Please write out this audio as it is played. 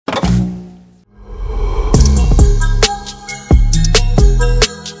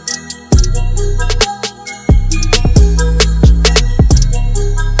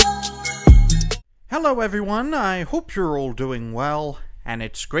Hello everyone, I hope you're all doing well, and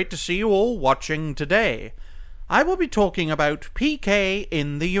it's great to see you all watching today. I will be talking about PK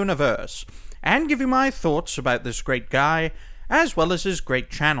in the universe, and give you my thoughts about this great guy, as well as his great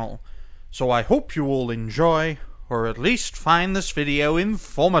channel. So I hope you all enjoy, or at least find this video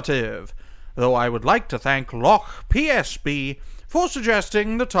informative, though I would like to thank Locke PSB for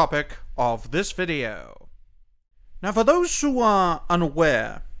suggesting the topic of this video. Now for those who are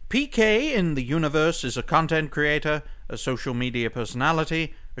unaware, PK in the universe is a content creator, a social media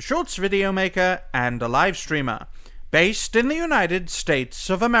personality, a shorts video maker, and a live streamer, based in the United States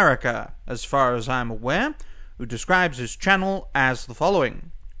of America, as far as I'm aware, who describes his channel as the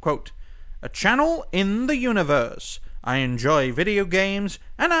following, quote, "A channel in the universe. I enjoy video games,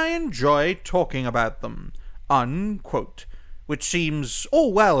 and I enjoy talking about them," unquote. Which seems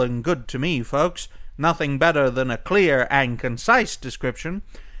all well and good to me, folks. Nothing better than a clear and concise description.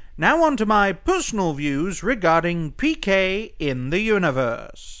 Now on to my personal views regarding PK in the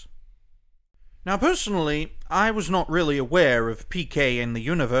universe. Now personally, I was not really aware of PK in the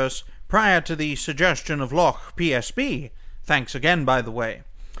universe prior to the suggestion of Locke PSB. Thanks again, by the way.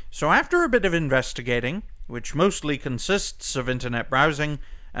 So after a bit of investigating, which mostly consists of internet browsing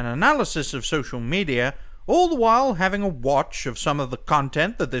and analysis of social media, all the while having a watch of some of the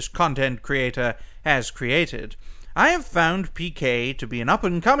content that this content creator has created, I have found PK to be an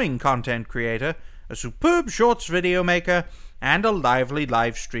up-and-coming content creator, a superb shorts video maker, and a lively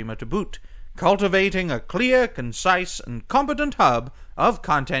live streamer to boot, cultivating a clear, concise, and competent hub of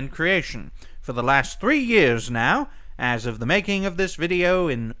content creation for the last 3 years now, as of the making of this video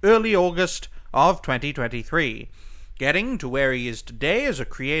in early August of 2023, getting to where he is today as a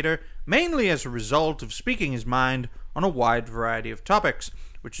creator mainly as a result of speaking his mind on a wide variety of topics,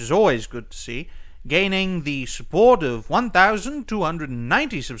 which is always good to see, gaining the support of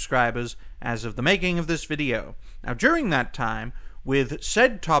 1,290 subscribers as of the making of this video. Now during that time, with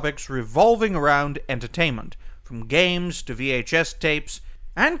said topics revolving around entertainment, from games to VHS tapes,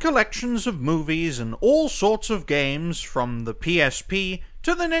 and collections of movies and all sorts of games from the PSP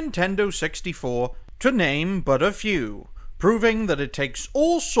to the Nintendo 64, to name but a few, proving that it takes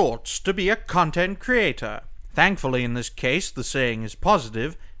all sorts to be a content creator. Thankfully in this case the saying is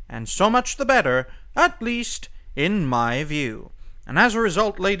positive, and so much the better, at least in my view. And as a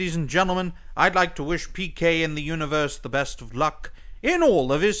result, ladies and gentlemen, I'd like to wish PK in the universe the best of luck in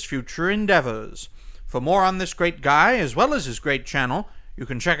all of his future endeavors. For more on this great guy, as well as his great channel, you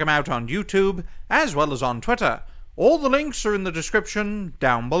can check him out on YouTube, as well as on Twitter. All the links are in the description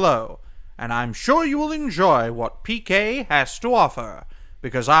down below. And I'm sure you will enjoy what PK has to offer,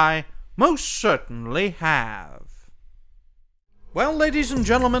 because I most certainly have. Well, ladies and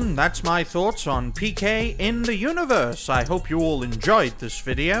gentlemen, that's my thoughts on PK in the universe. I hope you all enjoyed this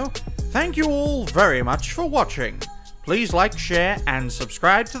video. Thank you all very much for watching. Please like, share, and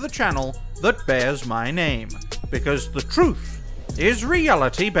subscribe to the channel that bears my name, because the truth is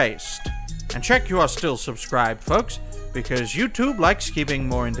reality-based. And check you are still subscribed, folks, because YouTube likes keeping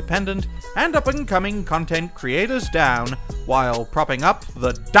more independent and up-and-coming content creators down while propping up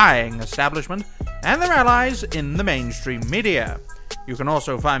the dying establishment and their allies in the mainstream media. You can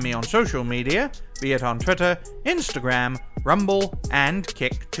also find me on social media, be it on Twitter, Instagram, Rumble, and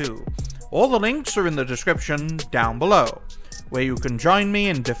Kick too. All the links are in the description down below, where you can join me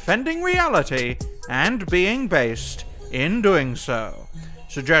in defending reality and being based in doing so.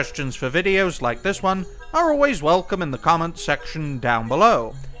 Suggestions for videos like this one are always welcome in the comments section down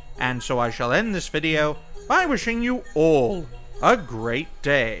below, and so I shall end this video by wishing you all a great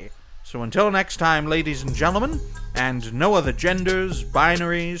day. So until next time, ladies and gentlemen, and no other genders,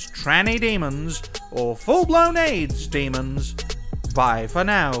 binaries, tranny demons, or full-blown AIDS demons, bye for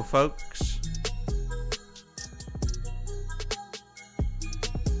now, folks.